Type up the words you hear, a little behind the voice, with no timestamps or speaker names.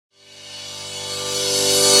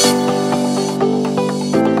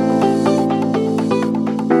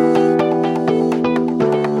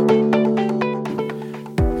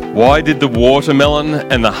Why did the watermelon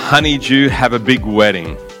and the honeydew have a big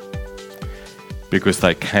wedding? Because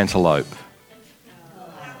they cantaloupe.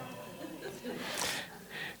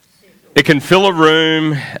 It can fill a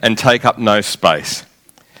room and take up no space.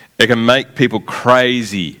 It can make people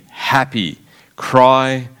crazy, happy,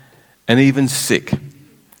 cry, and even sick.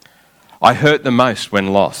 I hurt the most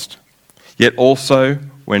when lost, yet also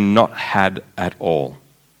when not had at all.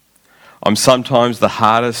 I'm sometimes the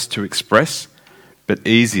hardest to express, but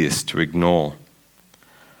easiest to ignore.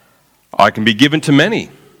 I can be given to many,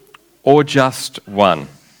 or just one.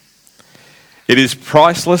 It is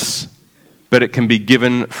priceless, but it can be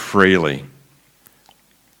given freely.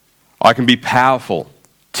 I can be powerful,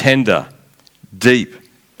 tender, deep,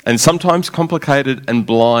 and sometimes complicated and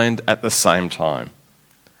blind at the same time.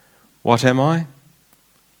 What am I?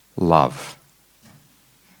 Love.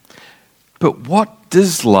 But what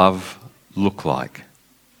does love look like?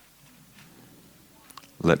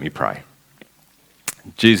 Let me pray.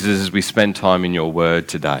 Jesus, as we spend time in your word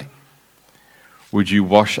today, would you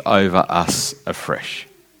wash over us afresh?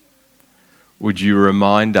 Would you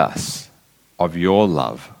remind us of your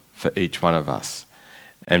love for each one of us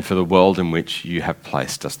and for the world in which you have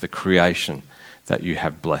placed us, the creation that you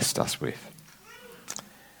have blessed us with?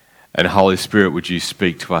 And Holy Spirit, would you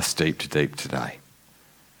speak to us deep to deep today?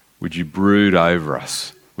 Would you brood over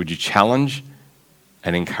us? Would you challenge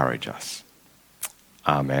and encourage us?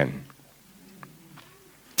 Amen.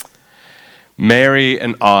 Mary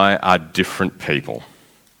and I are different people.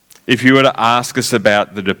 If you were to ask us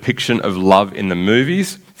about the depiction of love in the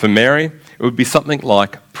movies, for Mary, it would be something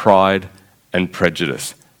like Pride and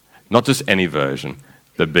Prejudice. Not just any version,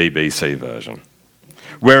 the BBC version.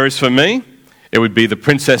 Whereas for me, it would be The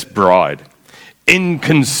Princess Bride.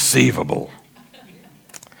 Inconceivable.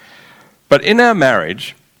 But in our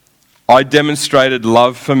marriage, I demonstrated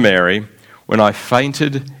love for Mary when I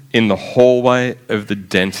fainted in the hallway of the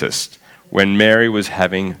dentist when Mary was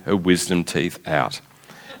having her wisdom teeth out.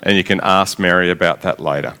 And you can ask Mary about that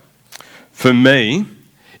later. For me,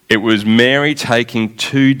 it was Mary taking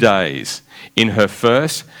 2 days in her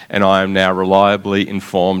first, and I am now reliably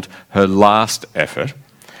informed, her last effort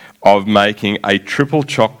of making a triple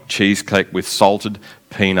choc cheesecake with salted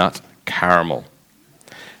peanut caramel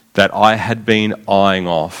that I had been eyeing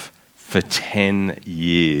off for 10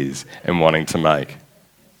 years and wanting to make.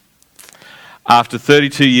 After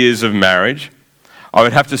 32 years of marriage, I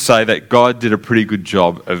would have to say that God did a pretty good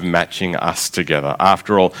job of matching us together.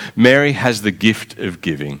 After all, Mary has the gift of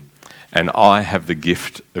giving, and I have the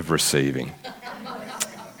gift of receiving.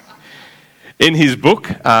 In his book,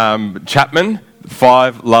 Chapman,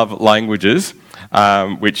 5 Love Languages,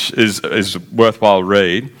 which is worthwhile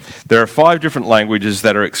read, there are 5 different languages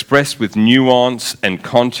that are expressed with nuance and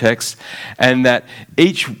context, and that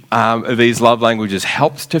each of these love languages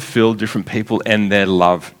helps to fill different people and their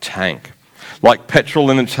love tank. Like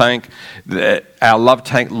petrol in a tank, our love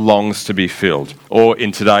tank longs to be filled. Or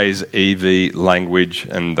in today's EV language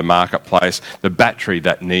and the marketplace, the battery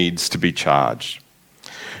that needs to be charged.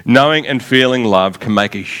 Knowing and feeling love can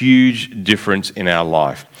make a huge difference in our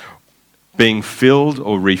life. Being filled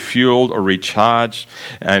or refueled or recharged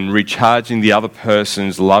and recharging the other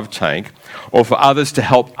person's love tank, or for others to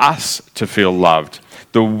help us to feel loved.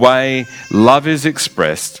 The way love is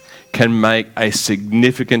expressed can make a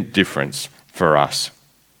significant difference for us.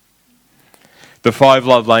 The 5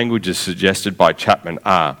 love languages suggested by Chapman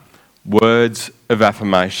are words of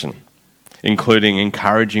affirmation, including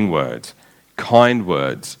encouraging words, kind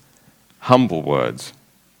words, humble words,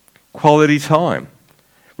 quality time,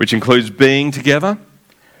 which includes being together,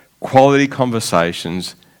 quality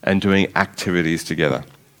conversations, and doing activities together.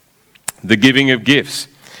 The giving of gifts,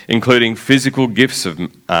 including physical gifts of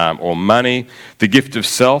or money, the gift of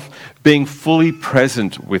self, being fully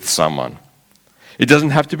present with someone. It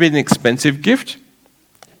doesn't have to be an expensive gift.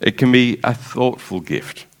 It can be a thoughtful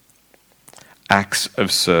gift. Acts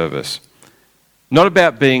of service. Not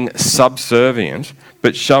about being subservient,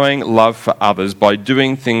 but showing love for others by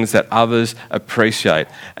doing things that others appreciate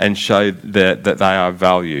and show that they are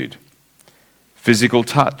valued. Physical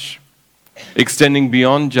touch. Extending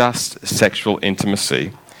beyond just sexual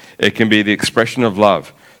intimacy, it can be the expression of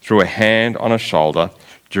love through a hand on a shoulder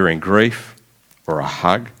during grief or a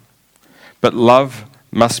hug. But love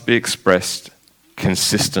must be expressed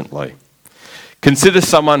consistently. Consider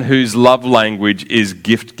someone whose love language is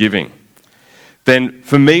gift giving. Then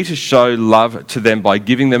for me to show love to them by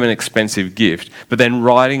giving them an expensive gift, but then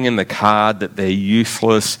writing in the card that they're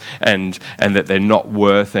useless and that they're not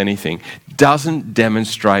worth anything, doesn't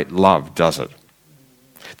demonstrate love, does it?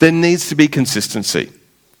 There needs to be consistency.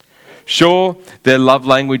 Sure, their love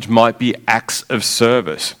language might be acts of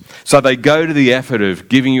service. So they go to the effort of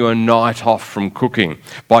giving you a night off from cooking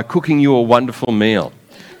by cooking you a wonderful meal.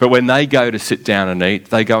 But when they go to sit down and eat,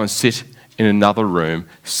 they go and sit in another room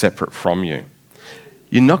separate from you.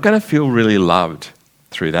 You're not going to feel really loved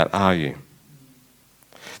through that, are you?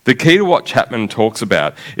 The key to what Chapman talks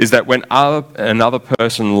about is that when another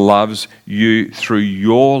person loves you through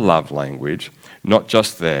your love language, not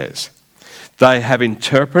just theirs, they have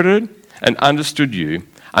interpreted and understood you,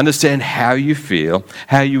 understand how you feel,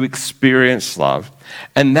 how you experience love,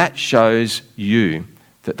 and that shows you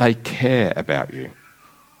that they care about you.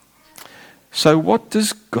 So what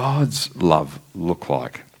does God's love look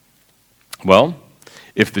like? Well,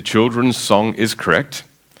 if the children's song is correct,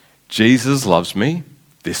 Jesus loves me,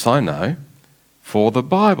 this I know, for the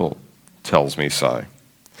Bible tells me so.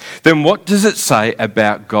 Then what does it say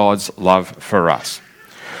about God's love for us?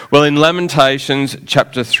 Well, in Lamentations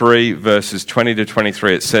chapter 3, verses 20 to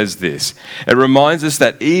 23, it says this. It reminds us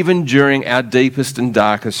that even during our deepest and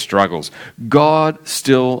darkest struggles, God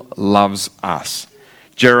still loves us.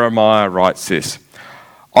 Jeremiah writes this,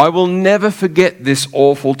 I will never forget this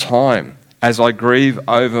awful time as I grieve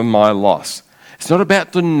over my loss. It's not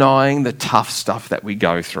about denying the tough stuff that we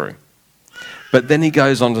go through. But then he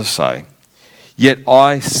goes on to say, yet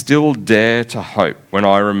I still dare to hope when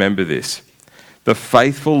I remember this. The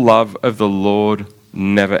faithful love of the Lord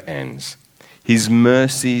never ends. His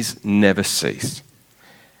mercies never cease.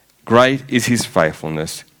 Great is his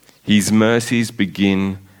faithfulness. His mercies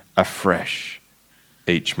begin afresh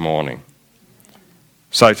each morning.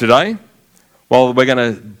 So today, while we're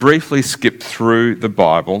going to briefly skip through the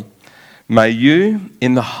Bible, may you,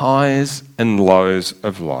 in the highs and lows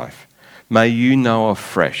of life, may you know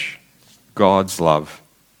afresh God's love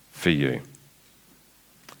for you.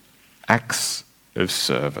 Acts of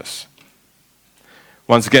service.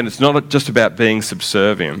 Once again, it's not just about being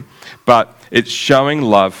subservient, but it's showing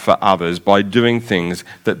love for others by doing things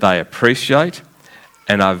that they appreciate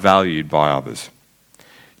and are valued by others.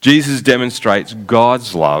 Jesus demonstrates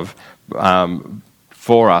God's love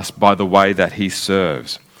for us by the way that he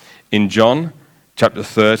serves. In John chapter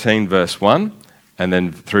 13, verse 1, and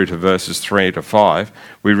then through to verses 3 to 5,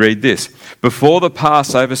 we read this. Before the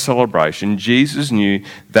Passover celebration, Jesus knew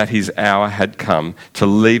that his hour had come to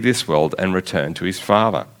leave this world and return to his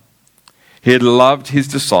Father. He had loved his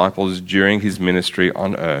disciples during his ministry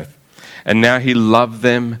on earth, and now he loved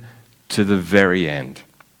them to the very end.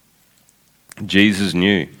 Jesus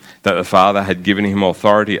knew that the Father had given him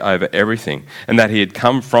authority over everything, and that he had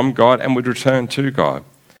come from God and would return to God.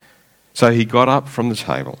 So he got up from the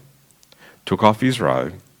table, took off his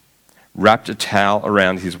robe, wrapped a towel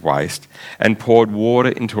around his waist, and poured water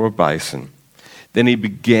into a basin. Then he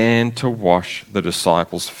began to wash the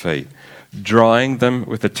disciples' feet, drying them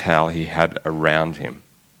with the towel he had around him.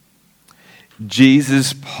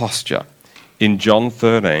 Jesus' posture in John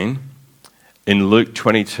 13, in Luke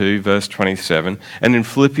 22, verse 27, and in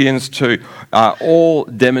Philippians 2 are all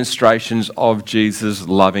demonstrations of Jesus'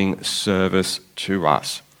 loving service to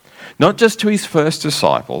us. Not just to his first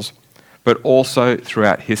disciples, but also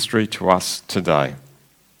throughout history to us today.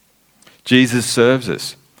 Jesus serves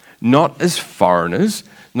us, not as foreigners,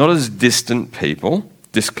 not as distant people,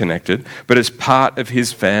 disconnected, but as part of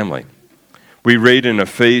his family. We read in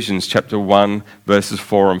Ephesians chapter 1, verses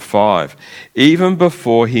 4 and 5, even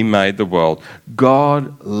before he made the world,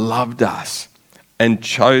 God loved us and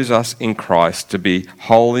chose us in Christ to be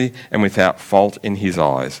holy and without fault in his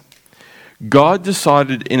eyes. God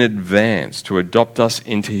decided in advance to adopt us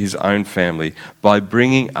into his own family by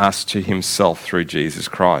bringing us to himself through Jesus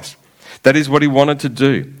Christ. That is what he wanted to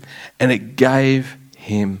do, and it gave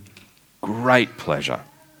him great pleasure.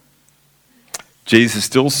 Jesus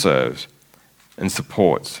still serves and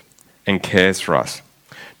supports and cares for us,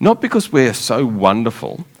 not because we are so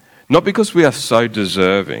wonderful, not because we are so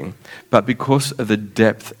deserving, but because of the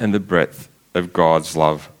depth and the breadth of God's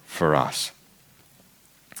love for us.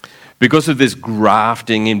 Because of this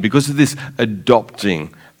grafting in, because of this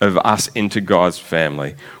adopting of us into God's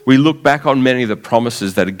family, we look back on many of the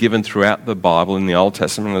promises that are given throughout the Bible, in the Old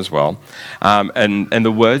Testament as well, and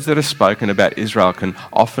the words that are spoken about Israel can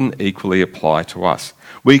often equally apply to us.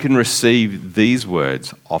 We can receive these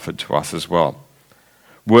words offered to us as well.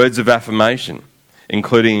 Words of affirmation,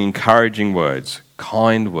 including encouraging words,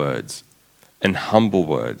 kind words, and humble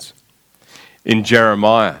words. In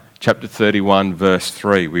Jeremiah chapter 31, verse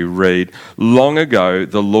 3, we read, long ago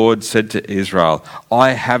the Lord said to Israel,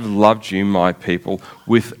 I have loved you, my people,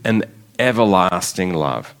 with an everlasting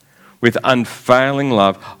love. With unfailing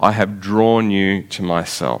love, I have drawn you to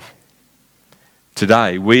myself.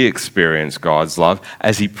 Today, we experience God's love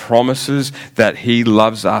as he promises that he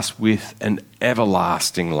loves us with an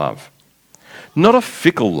everlasting love. Not a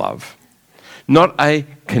fickle love, not a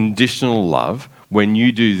conditional love, when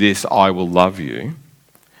you do this, I will love you.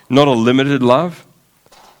 Not a limited love,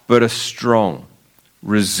 but a strong,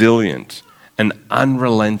 resilient, and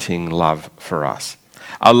unrelenting love for us.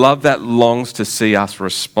 A love that longs to see us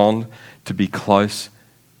respond to be close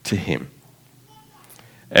to him.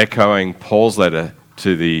 Echoing Paul's letter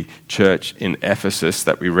to the church in Ephesus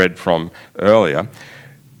that we read from earlier,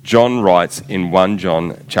 John writes in 1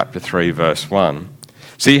 John chapter 3 verse 1,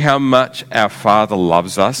 "See how much our Father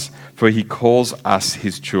loves us, for he calls us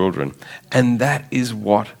his children, and that is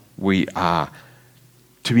what we are.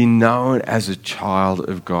 To be known as a child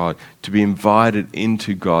of God, to be invited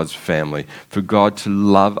into God's family, for God to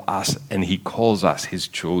love us and he calls us his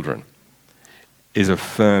children," is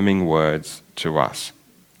affirming words to us.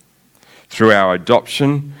 Through our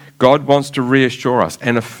adoption, God wants to reassure us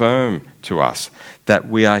and affirm to us that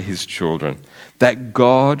we are his children, that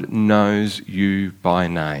God knows you by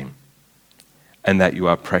name, and that you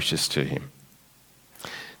are precious to him.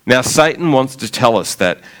 Now, Satan wants to tell us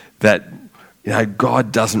that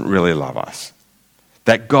God doesn't really love us,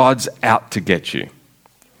 that God's out to get you,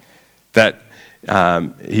 that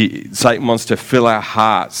Satan wants to fill our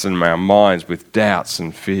hearts and our minds with doubts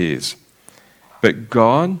and fears. But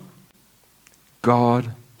God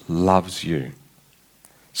loves you.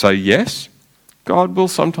 So yes, God will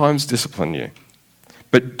sometimes discipline you,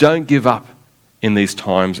 but don't give up in these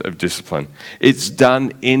times of discipline. It's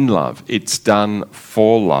done in love. It's done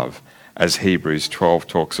for love, as Hebrews 12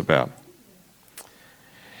 talks about.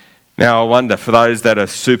 Now, I wonder, for those that are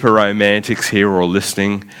super romantics here or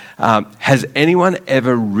listening, has anyone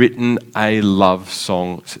ever written a love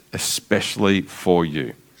song especially for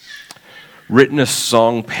you? Written a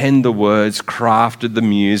song, penned the words, crafted the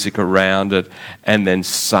music around it, and then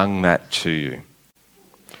sung that to you?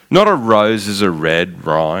 Not a roses are red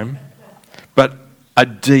rhyme, but a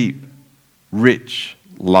deep, rich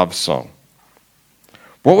love song.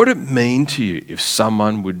 What would it mean to you if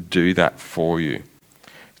someone would do that for you?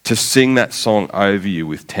 To sing that song over you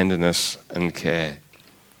with tenderness and care?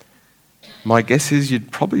 My guess is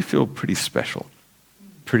you'd probably feel pretty special,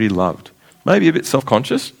 pretty loved. Maybe a bit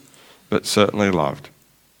self-conscious, but certainly loved.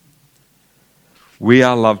 We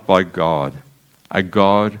are loved by God, a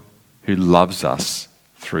God who loves us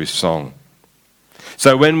through song.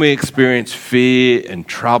 So when we experience fear and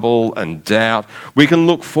trouble and doubt, we can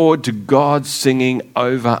look forward to God singing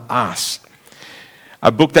over us.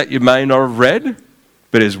 A book that you may not have read,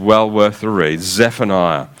 but is well worth the read,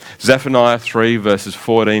 Zephaniah. Zephaniah 3 verses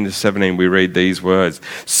 14 to 17, we read these words.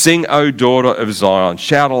 "Sing, O daughter of Zion,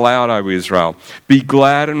 shout aloud, O Israel. Be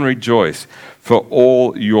glad and rejoice for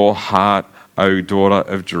all your heart, O daughter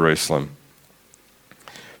of Jerusalem.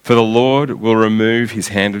 For the Lord will remove his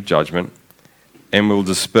hand of judgment and will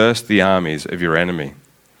disperse the armies of your enemy.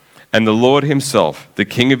 And the Lord himself, the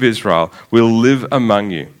King of Israel, will live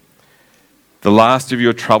among you. The last of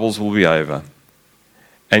your troubles will be over,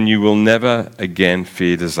 and you will never again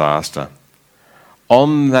fear disaster.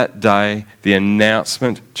 On that day, the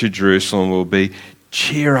announcement to Jerusalem will be,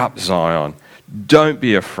 cheer up, Zion. Don't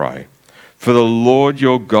be afraid, for the Lord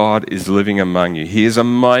your God is living among you. He is a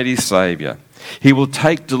mighty Saviour. He will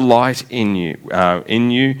take delight in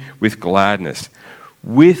you with gladness.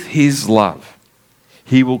 With his love,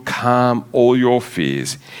 he will calm all your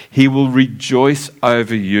fears. He will rejoice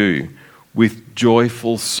over you with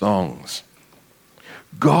joyful songs."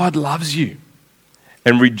 God loves you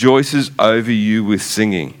and rejoices over you with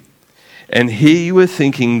singing. And here you were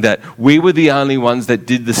thinking that we were the only ones that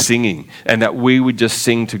did the singing and that we would just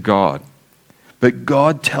sing to God. But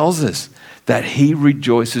God tells us that he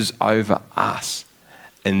rejoices over us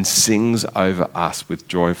and sings over us with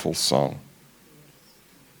joyful song.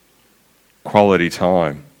 Quality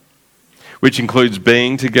time, which includes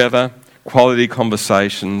being together, quality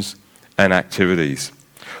conversations, and activities.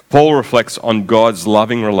 Paul reflects on God's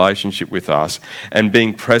loving relationship with us and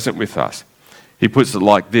being present with us. He puts it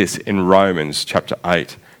like this in Romans chapter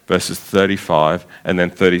 8, verses 35 and then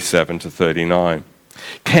 37 to 39.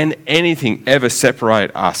 Can anything ever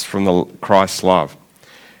separate us from Christ's love?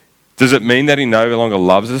 Does it mean that he no longer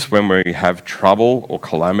loves us when we have trouble or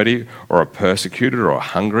calamity or are persecuted or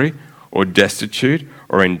hungry or destitute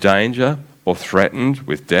or in danger or threatened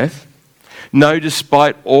with death? No,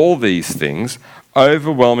 despite all these things,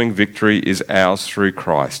 overwhelming victory is ours through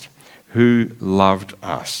Christ, who loved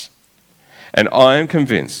us. And I am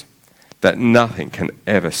convinced that nothing can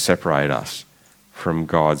ever separate us from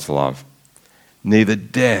God's love. Neither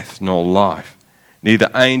death nor life,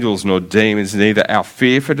 Neither angels nor demons, neither our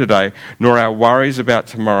fear for today nor our worries about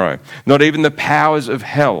tomorrow, not even the powers of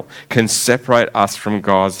hell can separate us from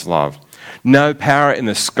God's love. No power in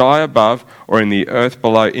the sky above or in the earth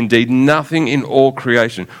below, indeed nothing in all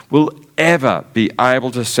creation, will ever be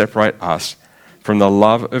able to separate us from the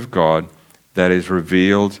love of God that is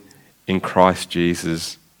revealed in Christ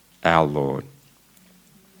Jesus our Lord.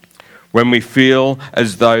 When we feel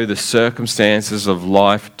as though the circumstances of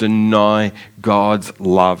life deny God's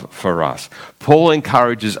love for us, Paul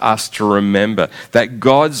encourages us to remember that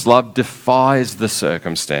God's love defies the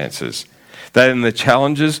circumstances. That in the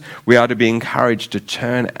challenges, we are to be encouraged to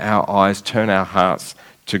turn our eyes, turn our hearts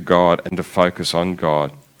to God and to focus on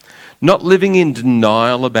God. Not living in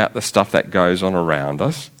denial about the stuff that goes on around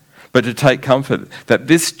us, but to take comfort that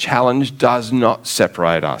this challenge does not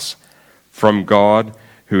separate us from God,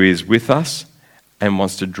 who is with us and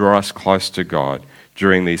wants to draw us close to God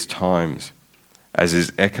during these times, as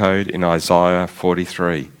is echoed in Isaiah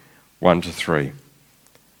 43, 1-3.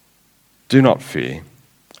 Do not fear,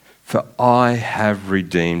 for I have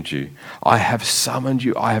redeemed you. I have summoned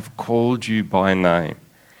you. I have called you by name.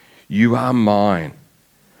 You are mine.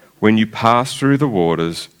 When you pass through the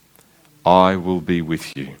waters, I will be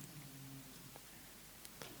with you.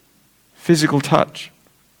 Physical touch,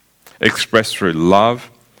 expressed through love,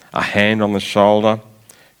 a hand on the shoulder,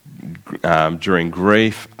 during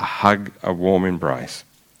grief, a hug, a warm embrace.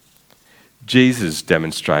 Jesus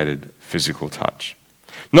demonstrated physical touch,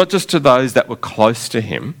 not just to those that were close to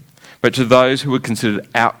him, but to those who were considered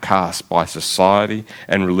outcasts by society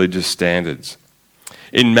and religious standards.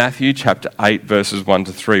 In Matthew chapter 8, verses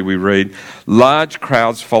 1-3, we read, large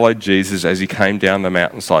crowds followed Jesus as he came down the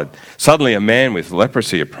mountainside. Suddenly a man with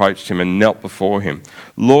leprosy approached him and knelt before him.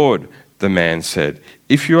 Lord, the man said,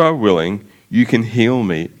 if you are willing, you can heal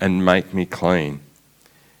me and make me clean.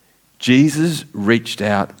 Jesus reached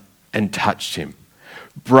out and touched him,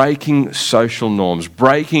 breaking social norms,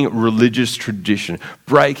 breaking religious tradition,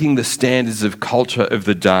 breaking the standards of culture of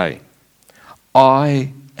the day.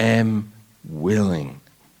 I am willing,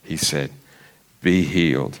 he said, be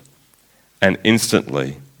healed. And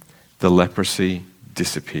instantly, the leprosy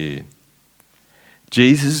disappeared.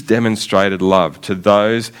 Jesus demonstrated love to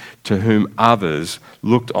those to whom others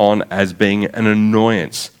looked on as being an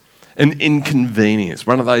annoyance, an inconvenience,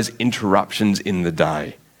 one of those interruptions in the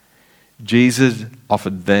day. Jesus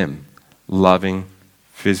offered them loving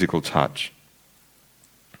physical touch.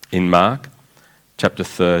 In Mark chapter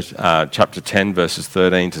 10, verses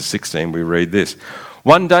 13-16, we read this.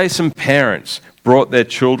 One day some parents brought their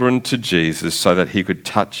children to Jesus so that he could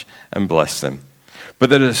touch and bless them. But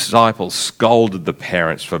the disciples scolded the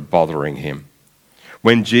parents for bothering him.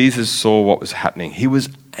 When Jesus saw what was happening, he was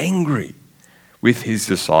angry with his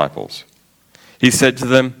disciples. He said to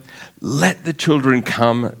them, let the children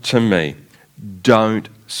come to me. Don't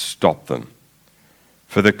stop them.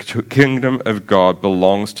 For the kingdom of God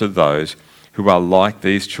belongs to those who are like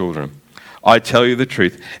these children. I tell you the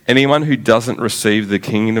truth, anyone who doesn't receive the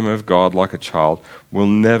kingdom of God like a child will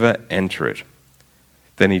never enter it.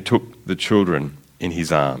 Then he took the children in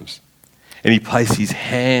his arms, and he placed his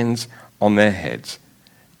hands on their heads,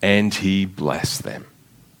 and he blessed them.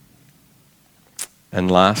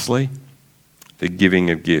 And lastly, the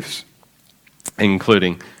giving of gifts,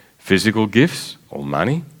 including physical gifts or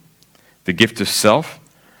money, the gift of self,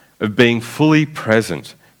 of being fully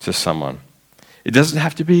present to someone. It doesn't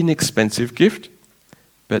have to be an expensive gift,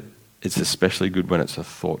 but it's especially good when it's a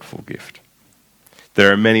thoughtful gift.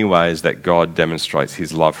 There are many ways that God demonstrates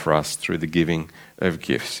his love for us through the giving of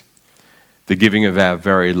gifts. The giving of our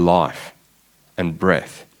very life and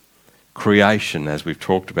breath. Creation, as we've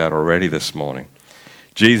talked about already this morning.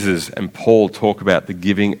 Jesus and Paul talk about the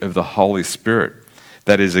giving of the Holy Spirit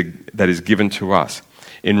that is given to us.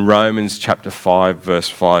 In Romans chapter 5, verse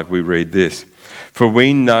 5, we read this. For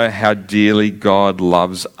we know how dearly God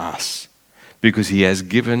loves us because he has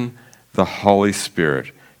given the Holy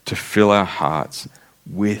Spirit to fill our hearts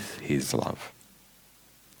with his love.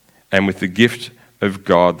 And with the gift of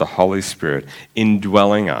God, the Holy Spirit,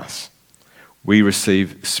 indwelling us, we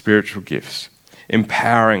receive spiritual gifts,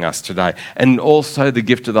 empowering us today. And also the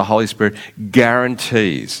gift of the Holy Spirit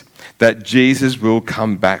guarantees that Jesus will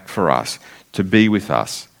come back for us to be with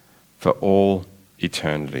us for all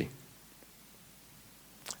eternity.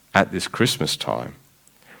 At this Christmas time,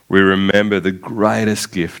 we remember the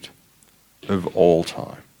greatest gift of all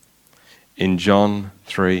time. In John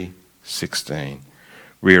 3:16,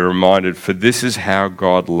 we are reminded, for this is how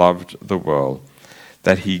God loved the world,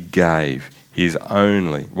 that he gave his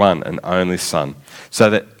one and only Son, so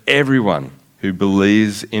that everyone who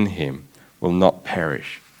believes in him will not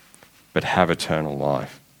perish, but have eternal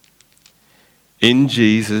life. In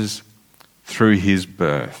Jesus, through his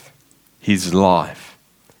birth, his life,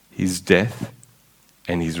 his death,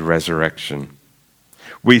 and his resurrection,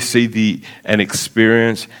 we see and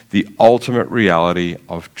experience the ultimate reality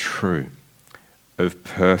of true, of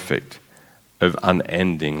perfect, of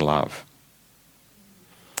unending love.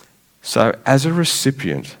 So, as a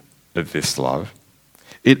recipient of this love,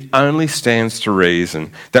 it only stands to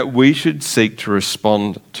reason that we should seek to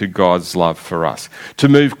respond to God's love for us, to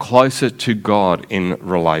move closer to God in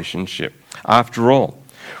relationship. After all,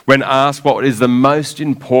 when asked what is the most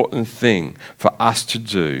important thing for us to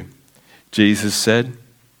do, Jesus said,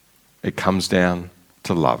 it comes down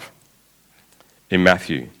to love. In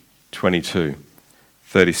Matthew 22,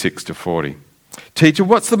 36 to 40. Teacher,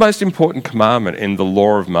 what's the most important commandment in the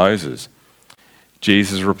law of Moses?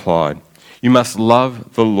 Jesus replied, you must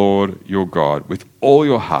love the Lord your God with all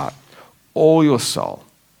your heart, all your soul,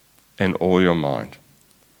 and all your mind.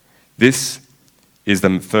 This is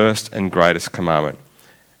the first and greatest commandment.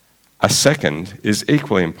 A second is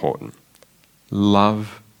equally important.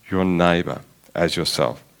 Love your neighbour as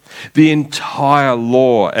yourself. The entire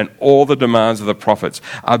law and all the demands of the prophets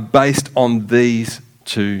are based on these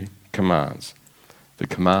two commands. The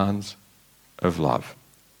commands of love.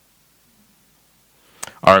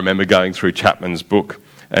 I remember going through Chapman's book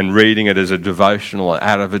and reading it as a devotional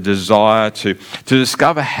out of a desire to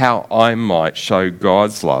discover how I might show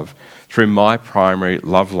God's love through my primary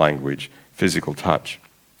love language, physical touch.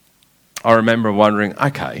 I remember wondering,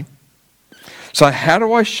 okay, so how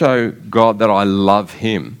do I show God that I love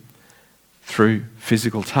him through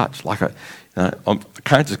physical touch? I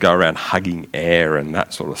can't just go around hugging air and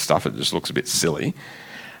that sort of stuff. It just looks a bit silly.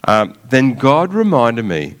 Then God reminded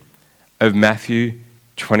me of Matthew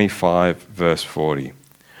 25, verse 40.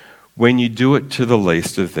 When you do it to the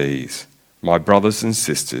least of these, my brothers and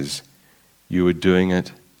sisters, you are doing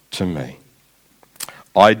it to me.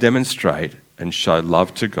 I demonstrate and show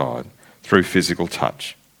love to God through physical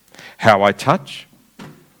touch. How I touch?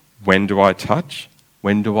 When do I touch?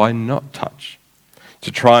 When do I not touch?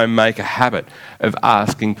 To try and make a habit of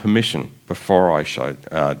asking permission before I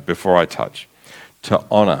touch. To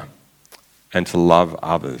honour and to love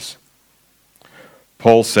others.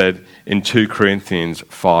 Paul said in 2 Corinthians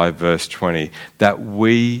 5 verse 20 that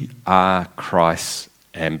we are Christ's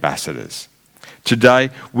ambassadors. Today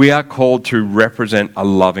we are called to represent a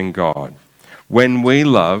loving God. When we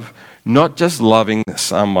love, not just loving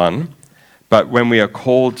someone, but when we are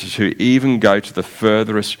called to even go to the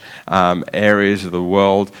furthest areas of the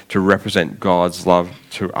world to represent God's love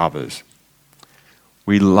to others.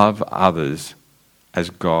 We love others as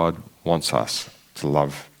God wants us to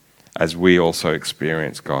love, as we also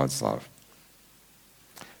experience God's love.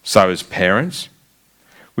 So as parents,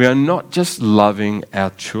 we are not just loving our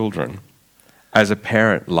children as a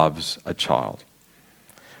parent loves a child,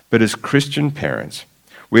 but as Christian parents,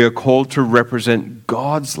 we are called to represent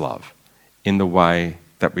God's love in the way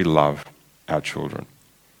that we love our children.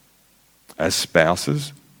 As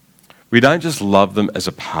spouses, we don't just love them as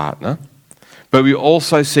a partner, but we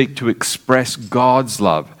also seek to express God's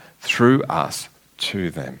love through us to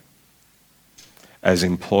them. As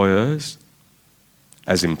employers,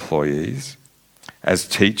 as employees, as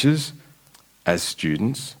teachers, as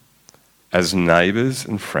students, as neighbours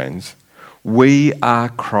and friends, we are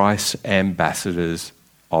Christ's ambassadors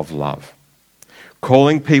of love,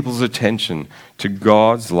 calling people's attention to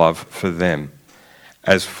God's love for them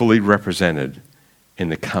as fully represented in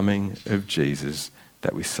the coming of Jesus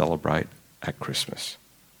that we celebrate at Christmas.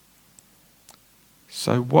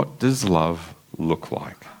 So what does love look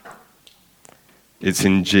like? It's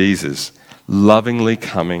in Jesus lovingly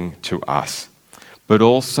coming to us, but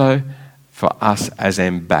also for us as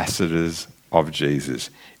ambassadors of Jesus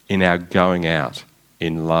in our going out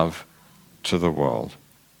in love to the world.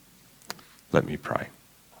 Let me pray.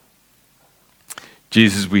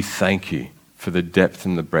 Jesus, we thank you for the depth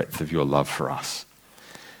and the breadth of your love for us.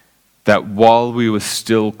 That while we were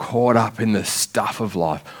still caught up in the stuff of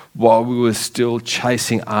life, while we were still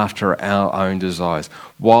chasing after our own desires,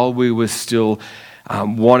 while we were still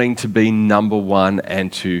wanting to be number one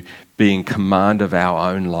and to be in command of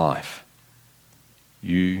our own life,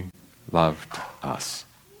 you loved us.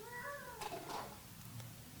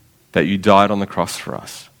 That you died on the cross for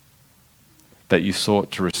us. That you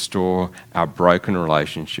sought to restore our broken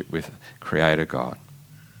relationship with Creator God.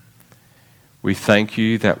 We thank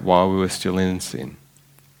you that while we were still in sin,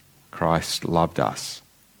 Christ loved us.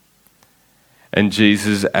 And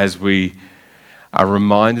Jesus, as we are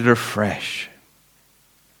reminded afresh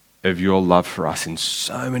of your love for us in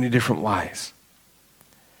so many different ways,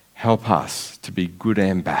 Help us to be good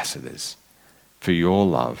ambassadors for your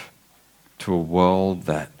love to a world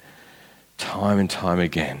that time and time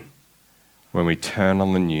again, when we turn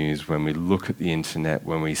on the news, when we look at the internet,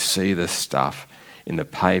 when we see the stuff in the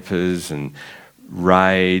papers and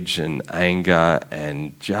rage and anger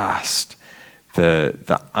and just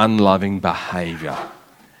the unloving behaviour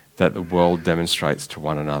that the world demonstrates to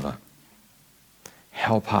one another.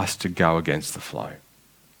 Help us to go against the flow.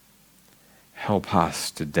 Help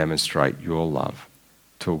us to demonstrate your love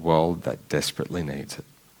to a world that desperately needs it.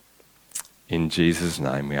 In Jesus'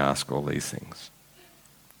 name we ask all these things.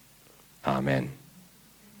 Amen.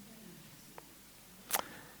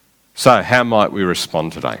 So, how might we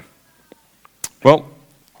respond today? Well,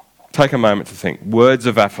 take a moment to think. Words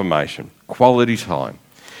of affirmation, quality time,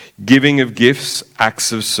 giving of gifts,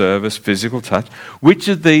 acts of service, physical touch. Which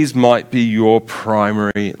of these might be your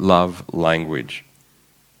primary love language?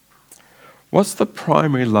 What's the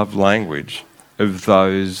primary love language of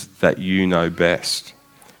those that you know best?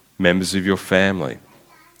 Members of your family,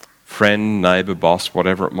 friend, neighbour, boss,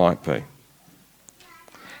 whatever it might be.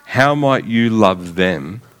 How might you love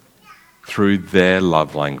them through their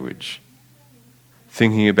love language?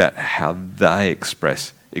 Thinking about how they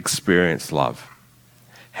experience love.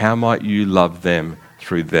 How might you love them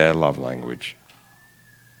through their love language?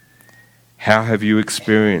 How have you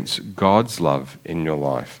experienced God's love in your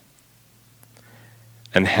life?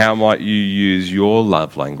 And how might you use your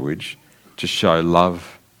love language to show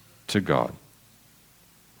love to God?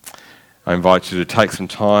 I invite you to take some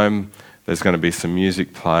time. There's going to be some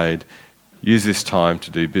music played. Use this time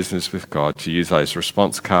to do business with God, to use those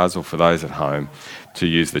response cards, or for those at home, to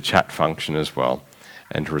use the chat function as well,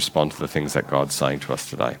 and to respond to the things that God's saying to us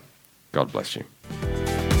today. God bless you.